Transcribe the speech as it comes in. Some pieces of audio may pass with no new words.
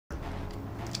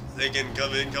They can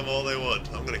come in, come all they want.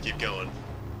 I'm gonna keep going.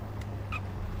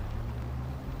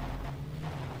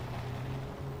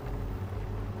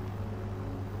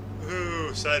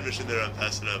 Woohoo! Side mission there, I'm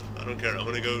passing up. I don't care, I'm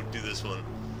gonna go do this one.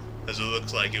 As it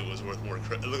looks like it was worth more it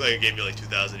looked like it gave me like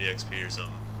 2,000 EXP or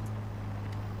something.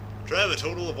 Drive a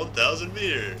total of 1,000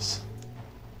 meters.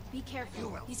 Be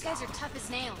careful. These guys are tough as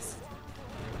nails.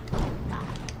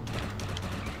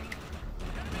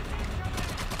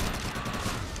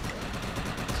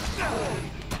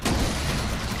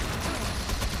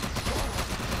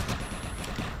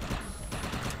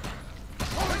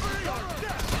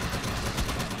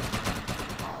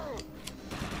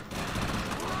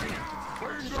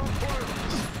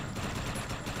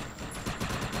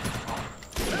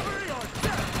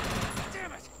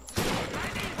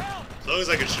 As long as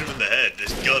I can shoot him in the head,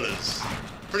 this gun is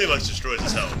pretty much destroys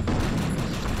his health.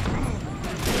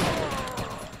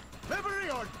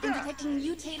 I'm detecting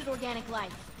mutated organic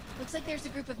life. Looks like there's a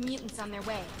group of mutants on their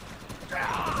way.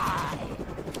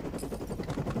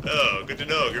 Oh, good to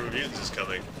know. A group of mutants is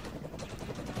coming.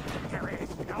 There is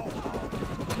no hope.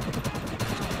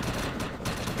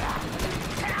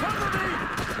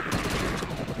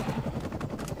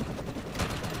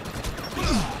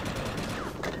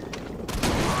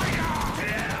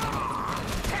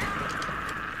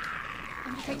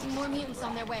 I'm detecting more mutants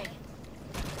on their way.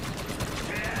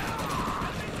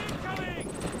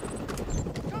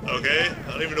 Okay,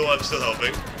 I don't even know why I'm still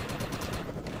helping.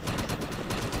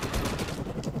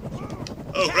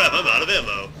 Oh crap, I'm out of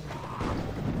ammo.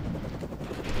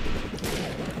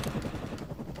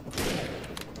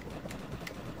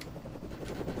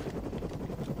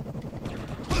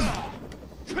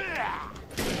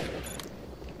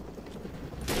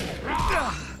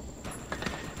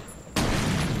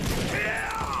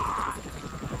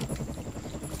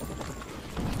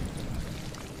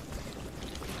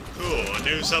 Cool, I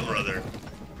knew something or other.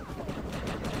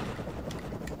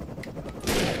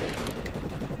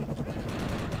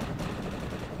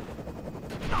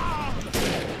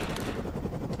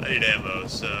 I need ammo,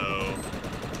 so...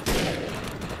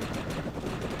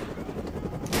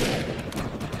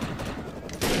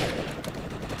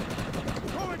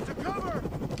 Going to cover.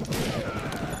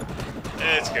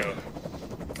 Let's go.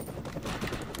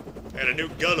 And a new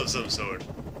gun of some sort.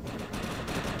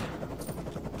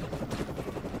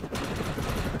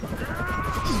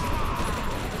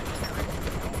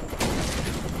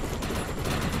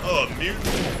 Oh, a mutant?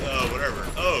 Oh, whatever.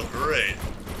 Oh, great.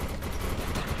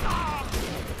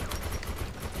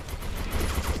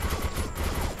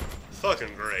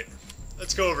 Fucking great.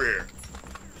 Let's go over here.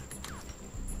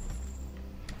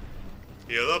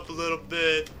 Heal up a little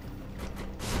bit.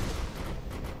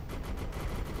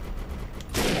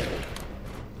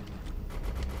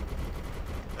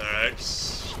 Alright,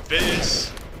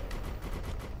 space.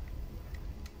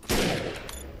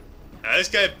 Now, this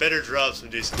guy better drop some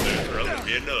decent loot or I'm gonna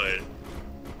be annoyed.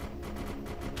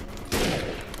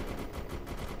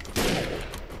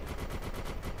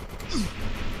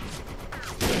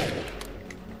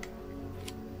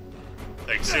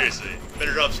 Like, seriously,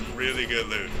 better drop some really good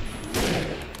loot.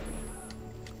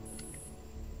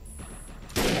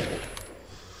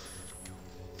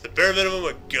 The bare minimum,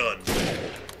 a gun.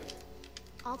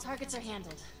 All targets are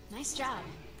handled. Nice job.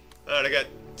 Alright, I got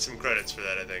some credits for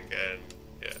that, I think, and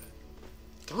yeah.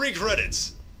 3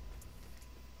 credits!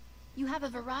 You have a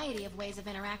variety of ways of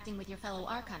interacting with your fellow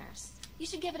Ark Hunters. You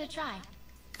should give it a try.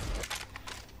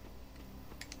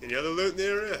 Any other loot in the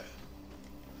area?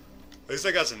 At least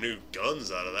I got some new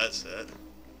guns out of that set.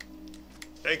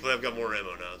 Thankfully, I've got more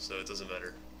ammo now, so it doesn't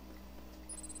matter.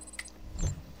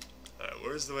 Alright,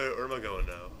 where am I going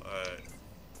now? Alright.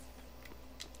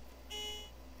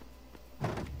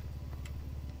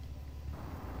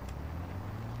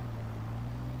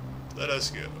 Let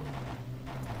us go.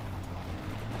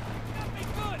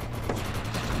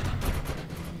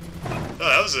 Oh,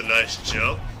 that was a nice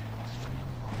jump.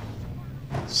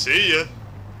 See ya.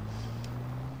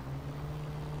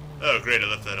 Oh, great, I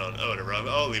left that on. Oh, whatever,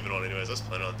 I'll leave it on anyways. I was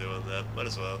planning on doing that. Might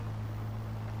as well.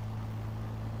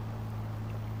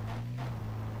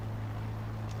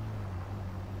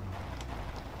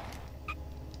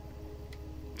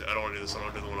 No, I don't want to do this one. I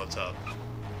want to do the one on top.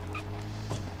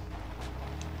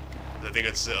 I think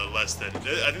it's less than...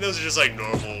 I think those are just like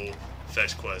normal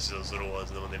fetch quests, those little ones,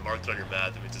 and then when they mark it on your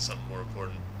map, that means it's something more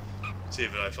important. Let's see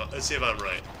if I'm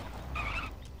right.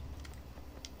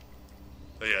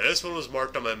 But yeah, this one was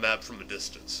marked on my map from a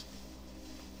distance.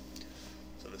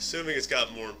 So I'm assuming it's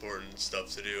got more important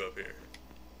stuff to do up here.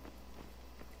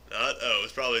 Not? Oh,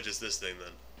 it's probably just this thing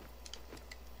then.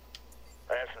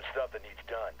 I have some stuff that needs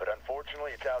done, but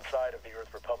unfortunately it's outside of the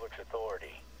Earth Republic's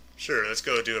authority. Sure, let's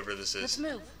go do whatever this Let's is.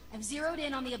 move. I've zeroed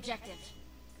in on the objective.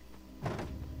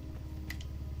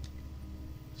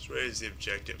 Let's raise the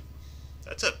objective.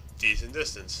 That's a decent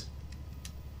distance.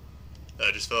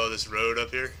 Just follow this road up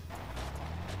here.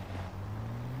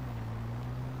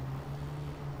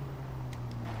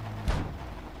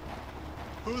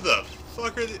 Who the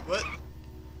fuck are they? What?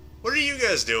 What are you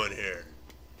guys doing here?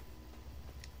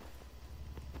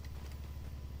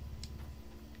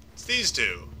 It's these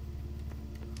two.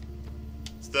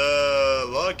 It's the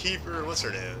log keeper. What's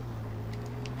her name?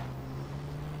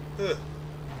 Huh.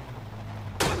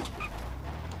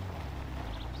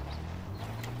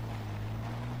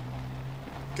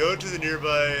 Go to the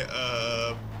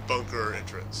nearby bunker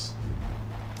entrance.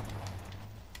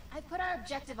 I put our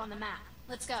objective on the map.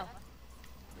 Let's go.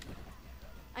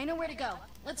 I know where to go.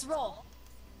 Let's roll.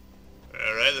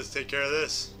 Alright, let's take care of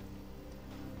this.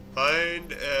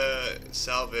 Find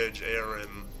salvage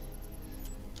ARM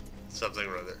something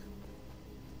or other.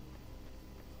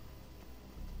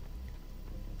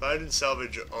 Find and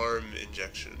salvage arm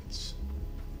injections.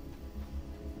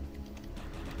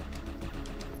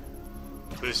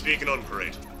 Please speaking on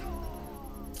great.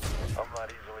 I'm not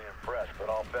easily impressed, but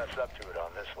I'll fess up to it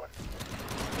on this one.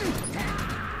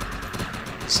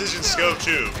 Precision scope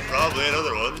 2. Probably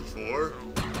another one for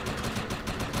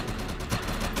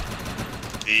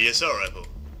the assault rifle.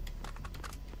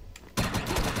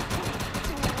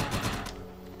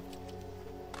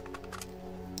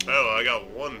 Oh, I got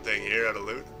one thing here out of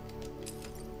loot.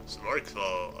 Some arc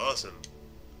fall. Awesome.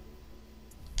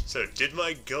 So, did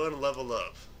my gun level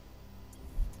up?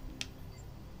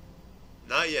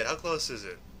 Not yet. How close is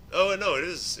it? Oh, no, it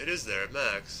is there at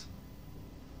max.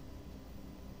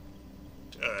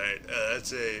 Alright,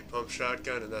 that's a pump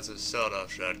shotgun, and that's a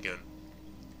sawed-off shotgun.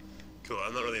 Cool,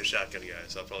 I'm not really a shotgun guy,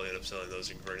 so I'll probably end up selling those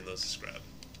and converting those to scrap.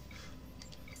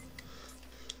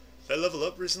 Did I level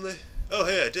up recently? Oh,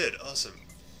 hey, I did. Awesome.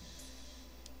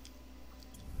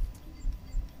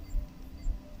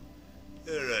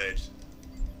 Alright.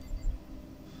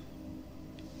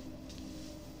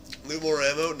 Loot more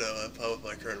ammo? No, I'm fine with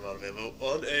my current amount of ammo.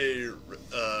 On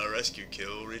a rescue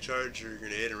kill, recharge your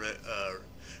grenade and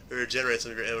regenerate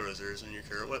some of your ammo reserves on your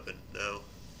current weapon. No.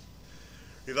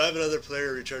 Revive another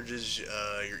player recharges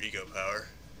your ego power.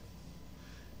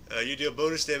 You deal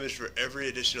bonus damage for every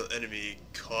additional enemy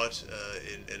caught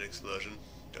in an explosion.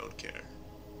 Don't care.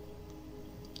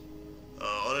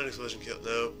 On an explosion kill?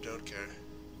 Nope, don't care.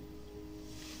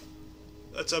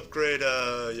 Let's upgrade,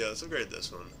 yeah, let's upgrade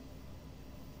this one.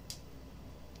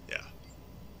 Yeah.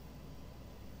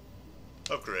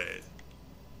 Upgrade.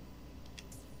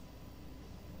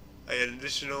 I get an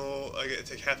additional, I get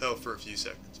to take half health for a few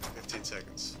seconds, 15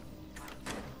 seconds.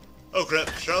 Oh crap,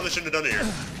 probably shouldn't have done it here.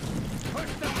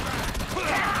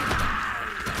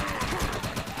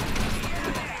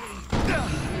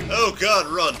 Oh god,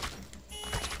 run!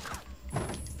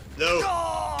 No!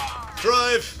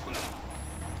 Drive!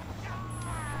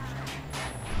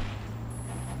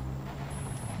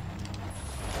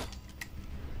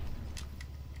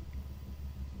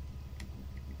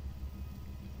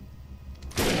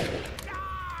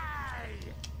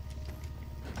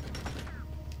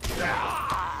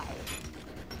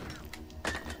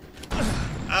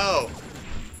 Ow!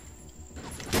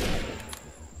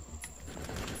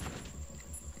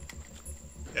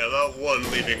 Yeah,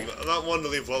 I'm not one to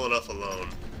leave well enough alone.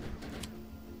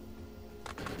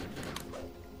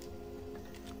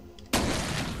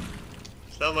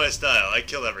 It's not my style, I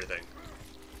kill everything.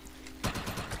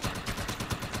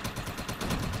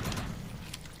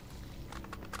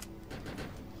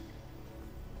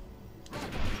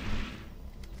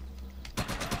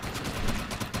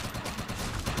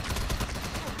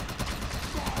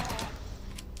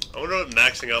 I wonder what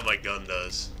maxing out my gun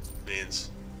means.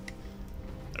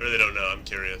 I really don't know, I'm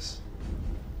curious.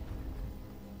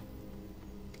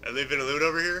 Are leaving a loot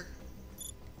over here?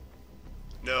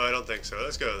 No, I don't think so.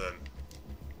 Let's go then.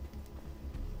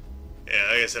 Yeah,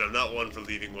 like I said, I'm not one for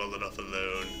leaving well enough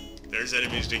alone. There's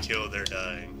enemies to kill, they're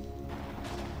dying.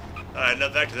 Alright, now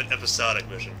back to that episodic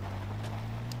mission.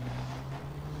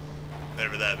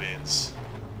 Whatever that means.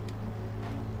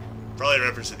 Probably a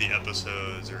reference to the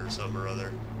episodes or something or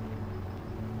other.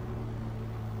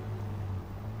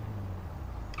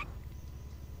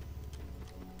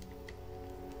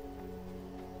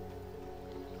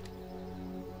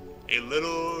 A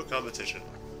little competition.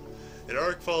 An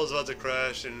Arc Fall is about to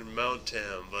crash in Mount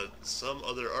Tam, but some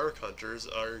other Arc Hunters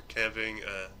are camping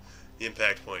the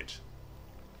impact point.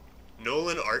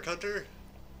 Nolan Arc Hunter?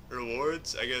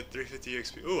 Rewards? I get 350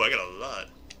 XP. Ooh, I got a lot.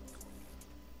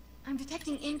 I'm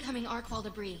detecting incoming arcfall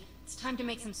debris. It's time to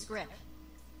make some script.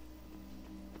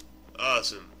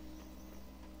 Awesome.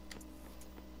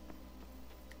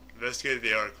 Investigate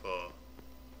the arc fall.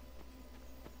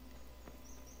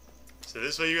 So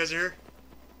this way you guys are here?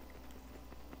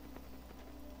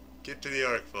 Get to the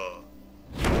arc fall.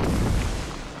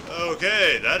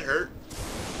 Okay, that hurt.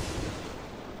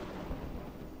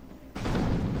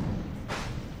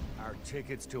 Our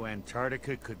tickets to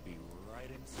Antarctica could be right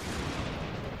inside.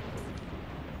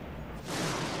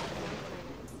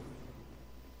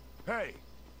 Hey!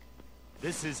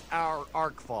 This is our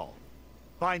arc fall.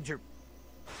 Find your...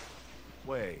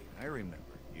 Wait, I remember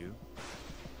you.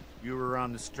 You were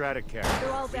on the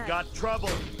Stratocarrier. We got trouble.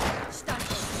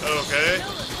 Okay.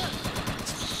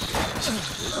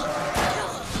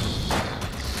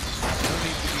 No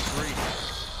need to be greedy.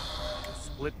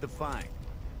 Split the fine.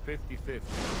 50-50.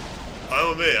 Fine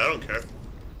with me, I don't care.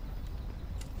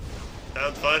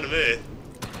 Sounds fine to me.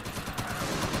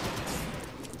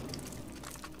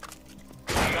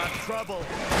 Got trouble.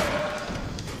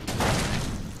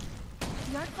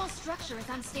 The arcfall structure is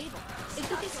unstable. If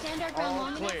we can stand our ground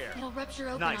long enough, it'll rupture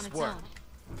open on its own.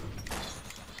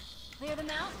 Clear them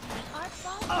out, and the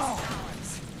arcfall is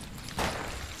ours.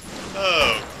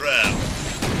 Oh, crap.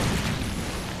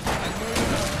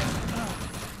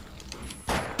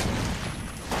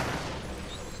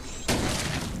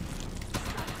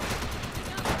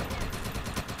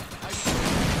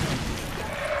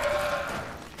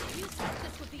 You thought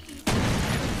this would be easy.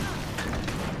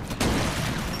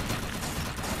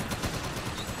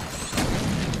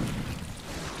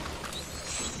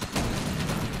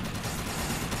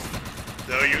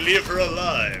 So you leave her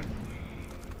alive.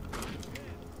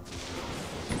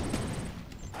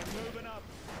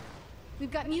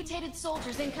 We've got mutated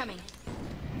soldiers incoming.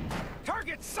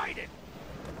 Target sighted!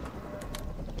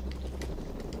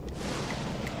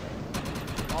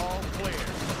 All clear.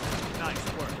 Nice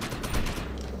work.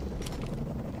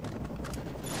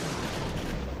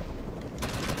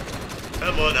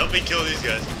 Come on, help me kill these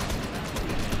guys.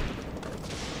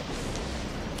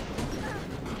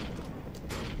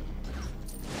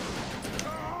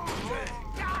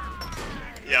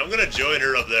 Yeah, I'm gonna join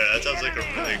her up there. That sounds like a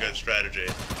really good strategy.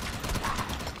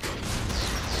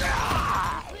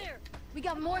 Clear. We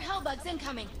got more hellbugs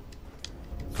incoming.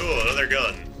 Cool, another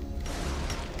gun.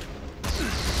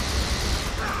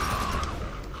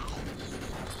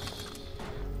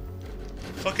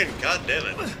 Fucking goddamn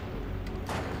it.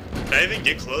 Can I even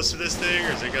get close to this thing,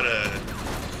 or is it gonna...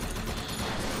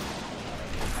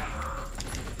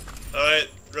 Alright,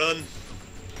 run.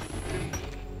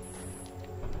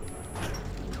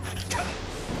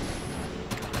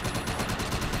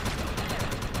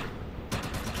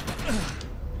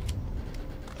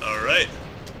 Alright.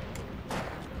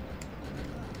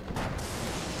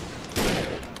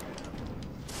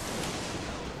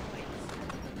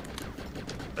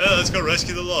 Let's go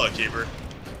rescue the lawkeeper.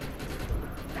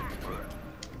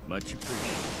 Much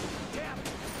appreciated. Damn it!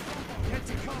 Get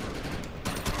to cover.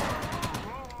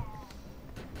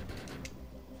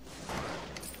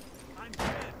 I'm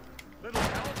dead. Little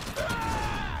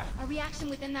help. A reaction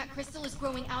within that crystal is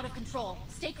growing out of control.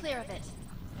 Stay clear of it.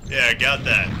 Yeah, I got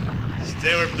that.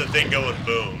 Stay away from the thing going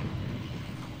boom.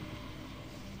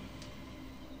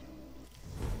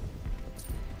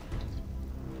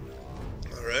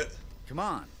 Alright. Come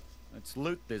on. Let's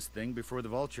loot this thing before the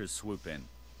vultures swoop in.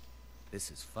 This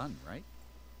is fun, right?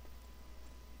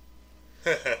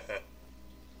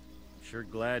 Sure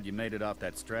glad you made it off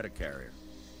that Stratocarrier.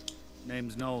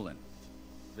 Name's Nolan.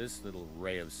 This little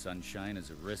ray of sunshine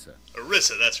is Arissa.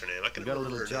 Arissa, that's her name. I can We've got a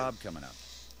remember little her job name. coming up.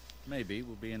 Maybe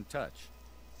we'll be in touch.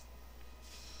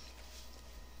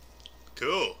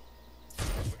 Cool.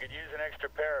 We could use an extra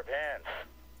pair of hands.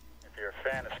 If you're a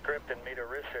fan of scripting, meet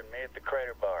Arissa and me at the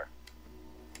Crater Bar.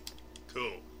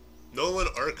 Cool. Nolan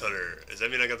Arc Hunter. Does that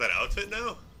mean I got that outfit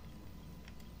now?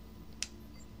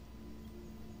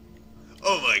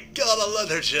 Oh my god, a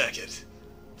leather jacket!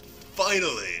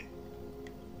 Finally!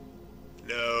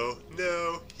 No,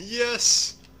 no,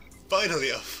 yes! Finally,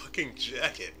 a fucking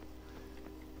jacket.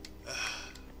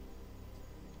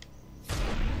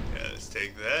 Yeah, let's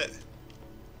take that.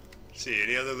 See,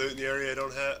 any other loot in the area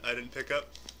I didn't pick up?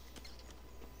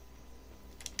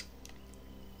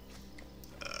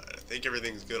 I think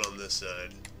everything's good on this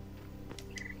side.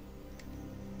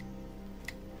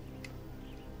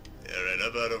 Yeah, right, how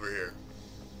about over here?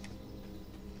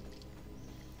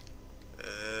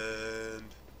 And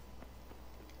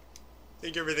I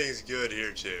think everything's good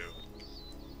here too.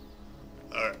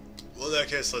 Alright, well in that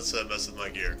case, let's mess with my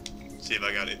gear. See if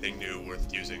I got anything new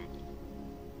worth using.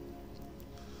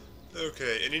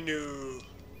 Okay, any new...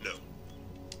 No.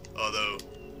 Although,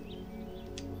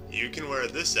 you can wear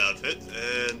this outfit,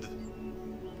 and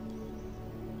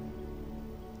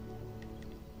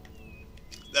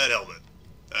that helmet.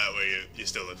 That way you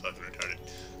still look fucking retarded.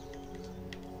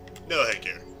 No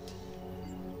headgear.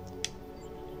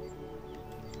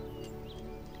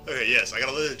 Okay, yes, I got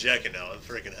a leather jacket now. I'm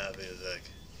freaking happy as heck.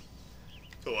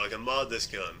 Cool, I can mod this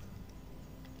gun.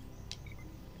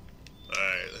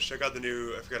 Alright, let's check out the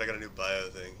new... I forgot I got a new bio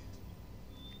thing.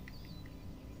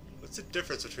 What's the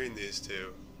difference between these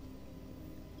two?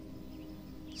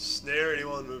 Snare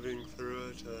anyone moving through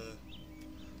it?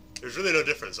 There's really no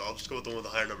difference. I'll just go with the one with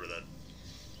the higher number then.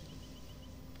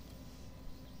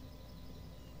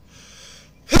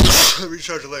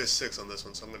 Recharge delay is 6 on this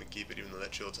one, so I'm going to keep it even though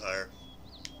that shield's higher.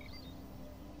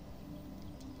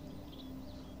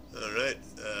 Alright,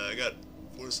 I got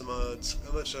 4 some odds.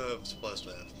 How much supplies do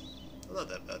I have? Oh, not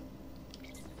that bad.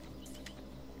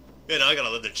 Yeah, now I got a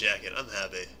leather jacket. I'm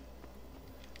happy.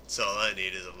 So all I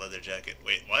need is a leather jacket.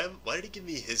 Wait, why did he give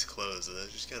me his clothes?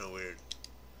 That's just kind of weird.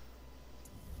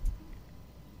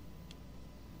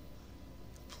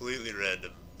 Completely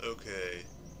random. Okay.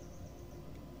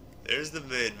 There's the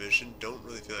main mission. Don't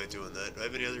really feel like doing that. Do I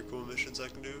have any other cool missions I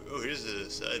can do? Oh, here's the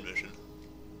side mission.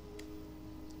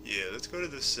 Yeah, let's go to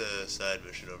this side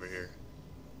mission over here.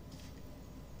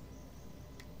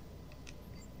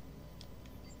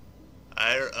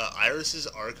 Iris's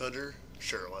Arc Hunter?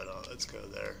 Sure, why not? Let's go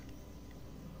there.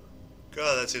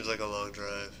 God, that seems like a long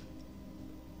drive.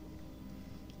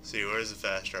 See, where's the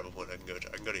fast travel point I can go to?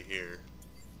 I can go to here.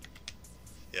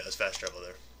 Yeah, it's fast travel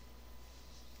there.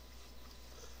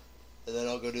 And then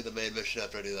I'll go do the main mission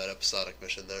after I do that episodic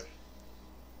mission there.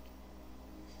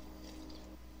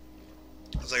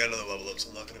 Cause I got another level up, so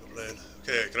I'm not gonna complain.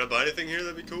 Okay, can I buy anything here?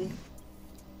 That'd be cool.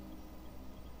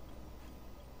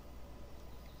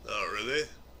 Oh, really?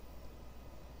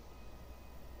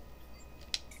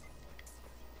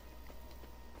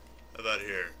 How about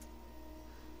here?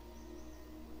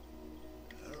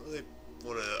 I don't really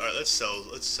want to. All right, let's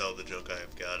sell the junk I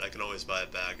have got. I can always buy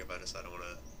it back if I decide I want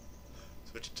to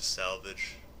switch it to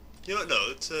salvage. You know what? No,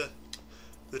 it's for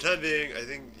the time being. I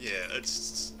think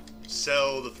let's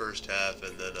sell the first half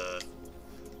and then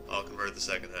I'll convert the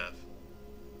second half.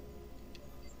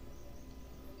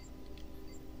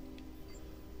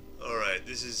 Alright,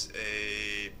 this is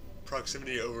a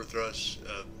proximity overthrust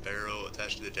barrel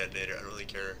attached to the detonator. I don't really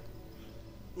care.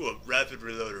 Ooh, a rapid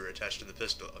reloader attached to the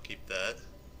pistol. I'll keep that.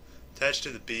 Attached to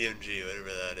the BMG, whatever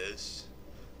that is.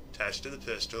 Attached to the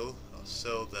pistol. I'll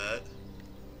sell that.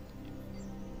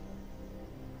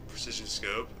 Precision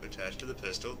scope attached to the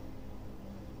pistol.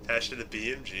 Attached to the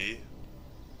BMG.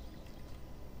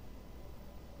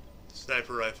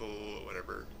 Sniper rifle,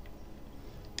 whatever.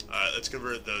 Alright, let's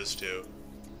convert those two.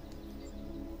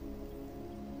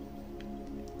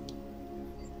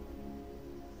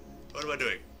 What am I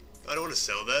doing? I don't want to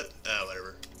sell that. Ah,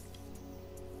 whatever.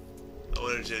 I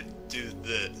wanted to do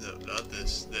the... No, not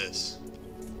this. This.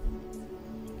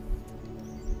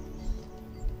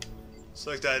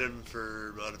 Select item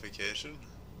for modification.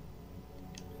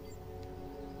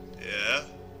 Yeah.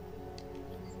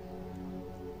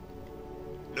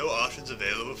 No options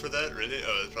available for that? Really?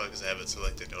 Oh, it's probably because I have it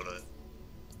selected, don't I?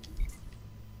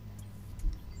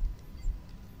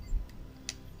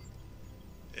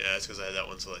 Yeah, it's because I had that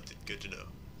one selected. Good to know.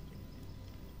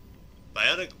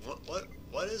 Bionic...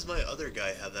 Why does my other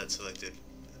guy have that selected?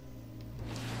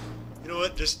 You know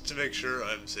what? Just to make sure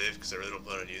I'm safe, because I really don't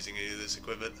plan on using any of this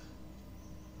equipment.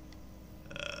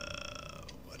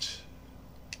 What?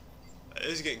 It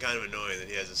is getting kind of annoying that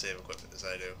he has the same equipment as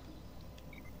I do.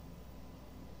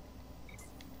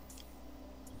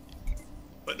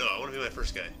 But no, I want to be my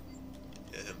first guy.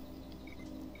 Yeah, him.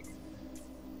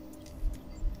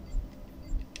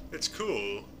 It's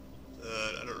cool.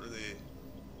 I don't really...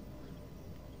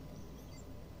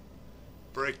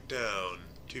 Breakdown.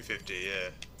 250, yeah.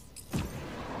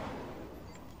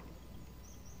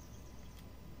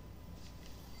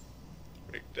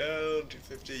 Breakdown,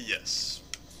 250, yes.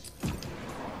 Do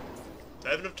I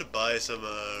have enough to buy some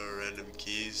random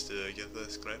keys to get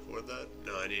this? Can I afford that?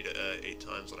 No, I need 8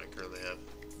 times what I currently have.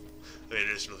 I mean,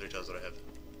 additional 3 times what I have.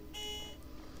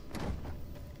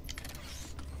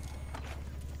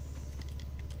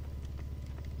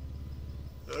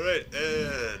 Alright,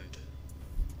 and...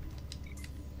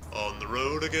 on the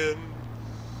road again.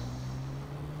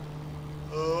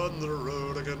 On the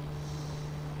road again.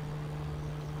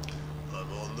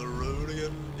 I'm on the road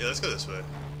again. Yeah, let's go this way.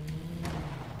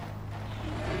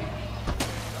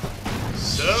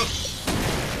 So,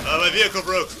 my vehicle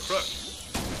broke.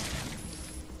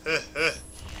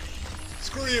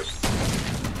 Screw you.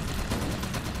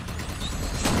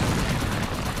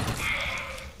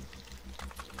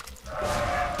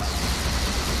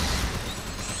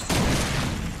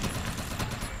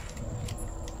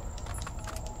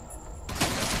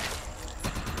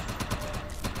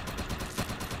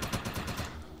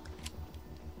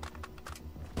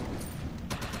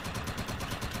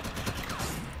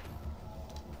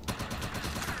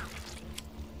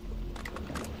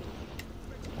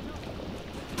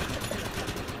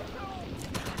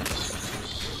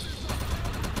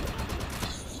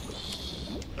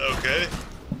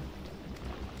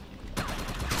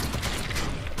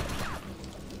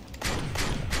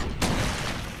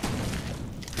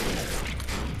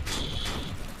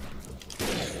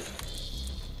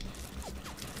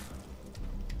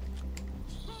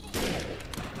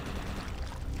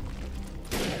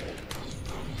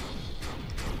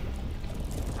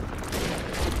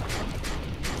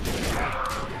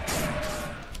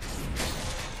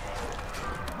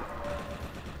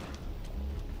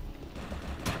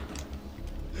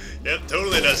 Yep,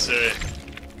 totally necessary.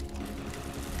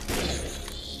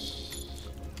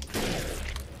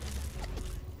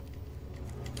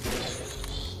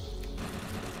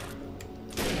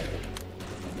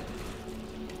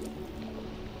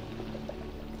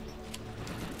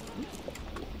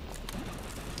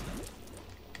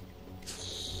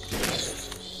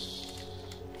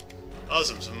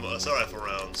 Awesome, some assault rifle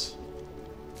rounds.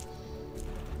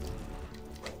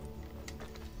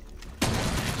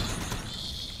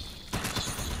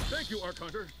 Thank you, Arc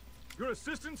Hunter. Your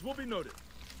assistance will be noted.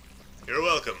 You're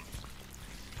welcome.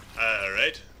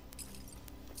 Alright.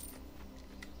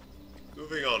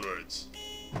 Moving onwards.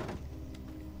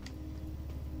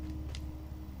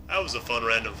 That was a fun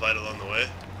random fight along the way.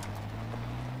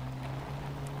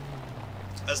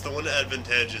 That's the one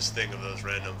advantageous thing of those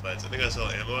random fights. I think I saw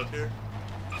ammo up here.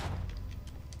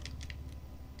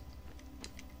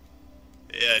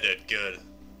 Yeah, I did. Good.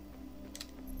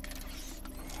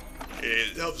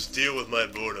 It helps deal with my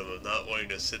boredom of not wanting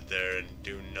to sit there and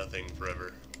do nothing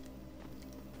forever.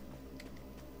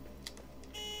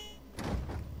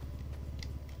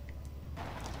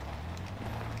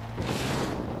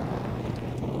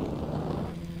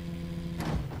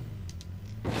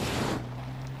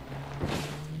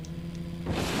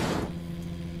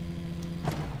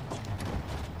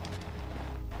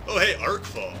 Oh, hey,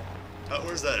 Arcfall.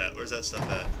 Where's that at? Where's that stuff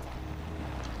at?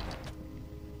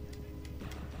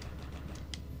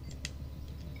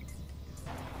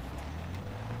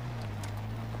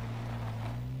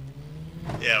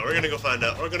 Yeah, we're gonna go find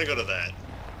out. We're gonna go to that.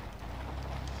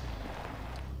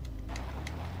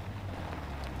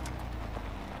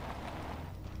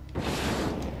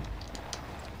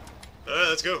 Alright,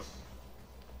 let's go.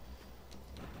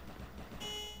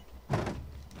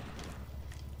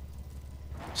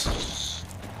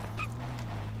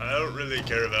 I don't really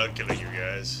care about killing you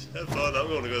guys. Have fun. I'm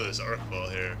going to go to this arc ball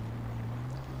here.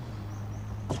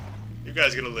 You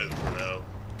guys gonna live for now.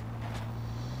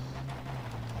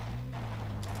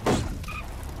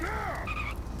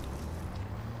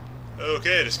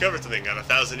 Okay, discovered something. Got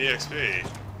 1,000 EXP.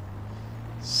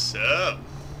 Sup?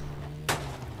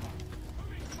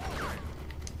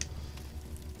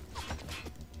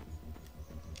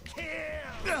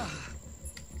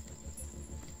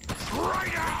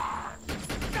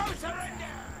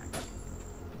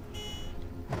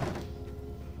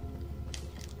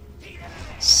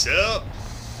 Sup?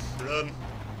 Run.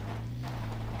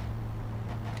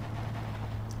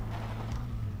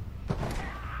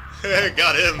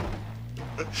 Got him.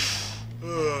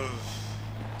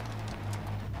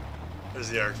 There's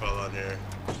the arc fall on here.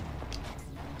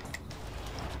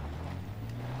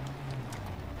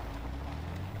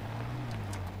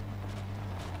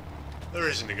 No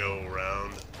reason to go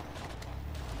around.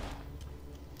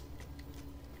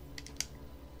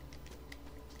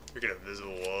 Freaking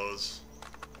invisible walls.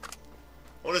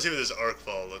 I want to see what this arc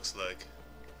fall looks like.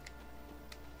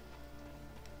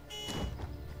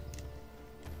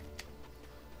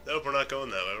 Nope, we're not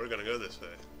going that way. We're gonna go this way.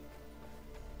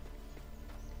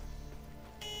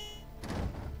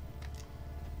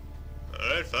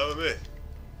 Alright, fine with me.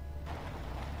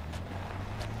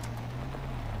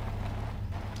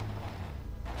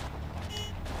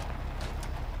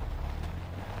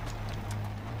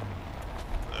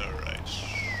 Alright.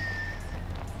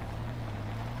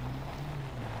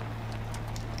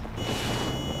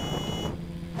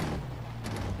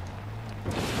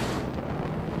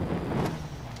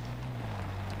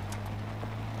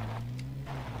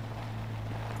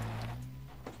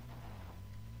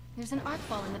 There's an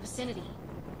arcfall in the vicinity.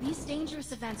 These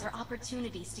dangerous events are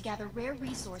opportunities to gather rare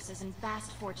resources and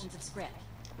vast fortunes of script.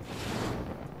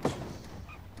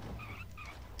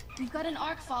 We've got an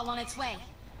arcfall on its way.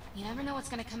 You never know what's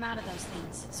gonna come out of those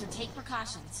things, so take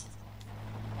precautions.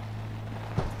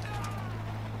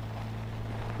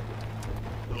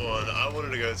 The one I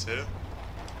wanted to go to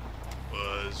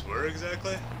was where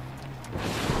exactly?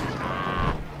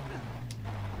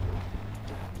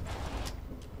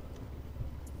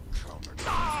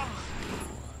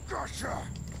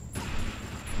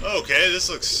 Okay, this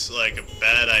looks like a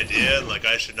bad idea, like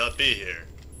I should not be here.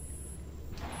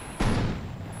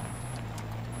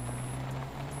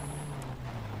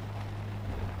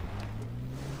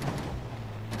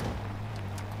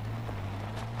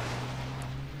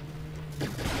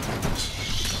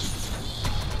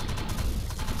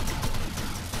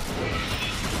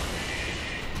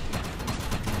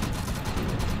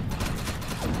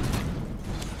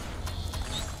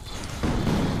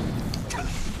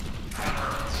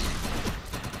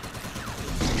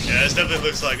 Yeah, this definitely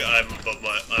looks like I'm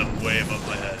way above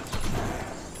my head.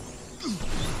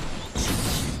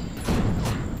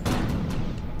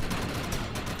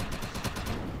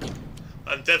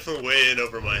 I'm definitely way in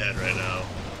over my head right now.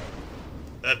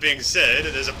 That being said,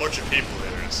 there's a bunch of people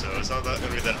here, so it's not going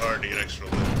to be that hard to get extra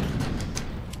loot.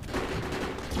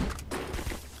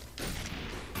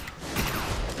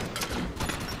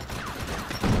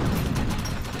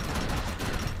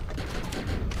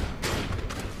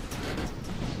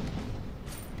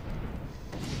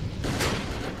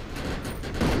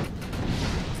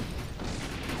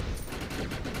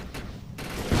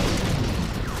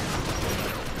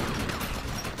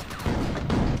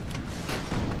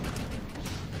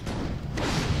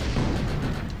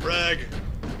 Brag.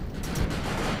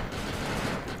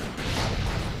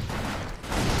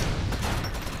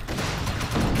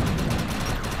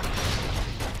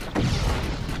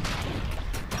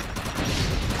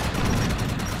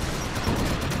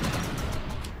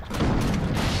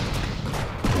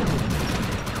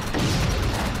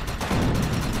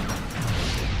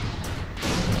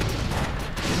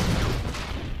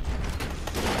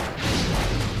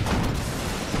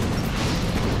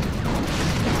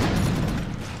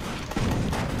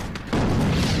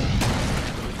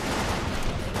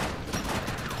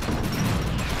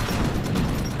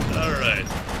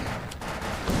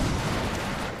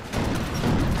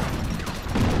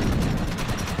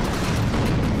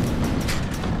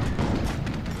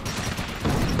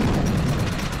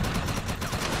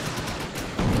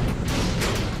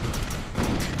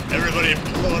 Everybody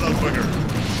blow it up quicker.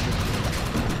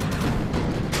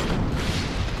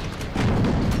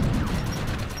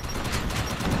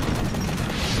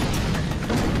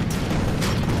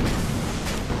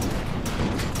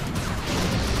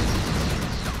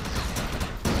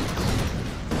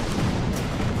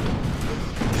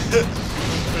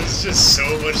 There's just so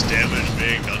much damage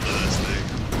being done to this thing.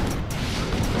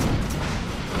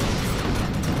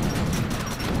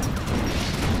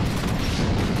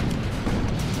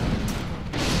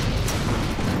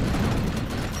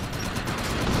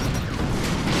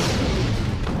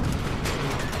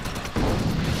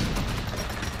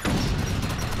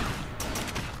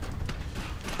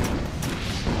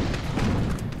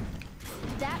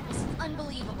 That was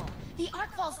unbelievable. The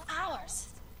Arcfall's ours.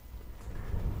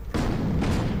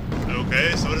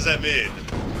 Okay, so what does that mean?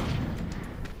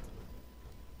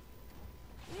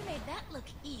 We made that look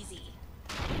easy.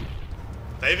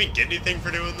 Did I even get anything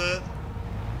for doing that?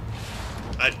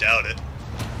 I doubt it.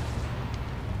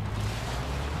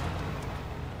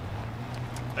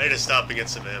 I need to stop and get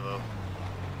some ammo.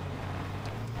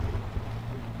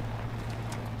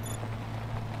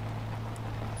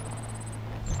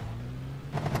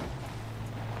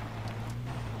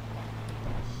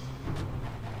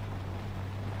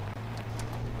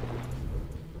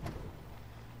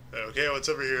 Okay, what's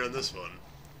over here on this one?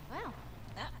 Well,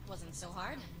 that wasn't so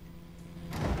hard.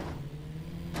 I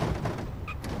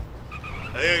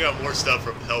think I got more stuff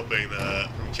from helping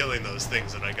from killing those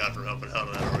things than I got from helping out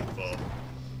on that Arcfall.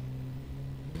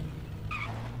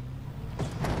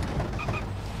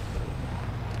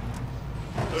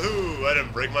 Ooh, I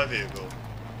didn't break my vehicle.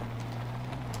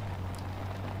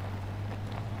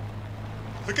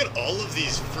 Look at all of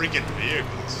these freaking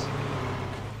vehicles.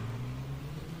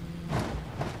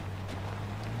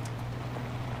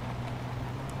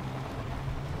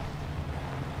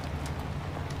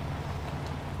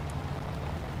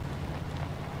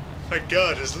 My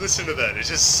god, just listen to that. It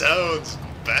just sounds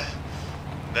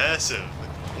massive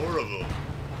and horrible.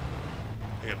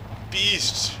 Like a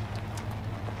beast.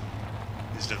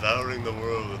 He's devouring the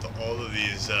world with all of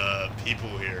these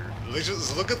people here.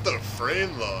 Just look at the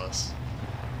frame loss.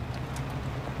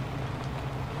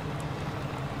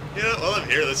 You know, while I'm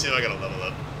here, let's see if I got a level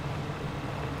up.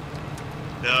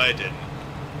 No, I didn't.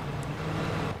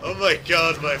 Oh my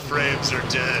god, my frames are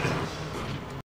dead.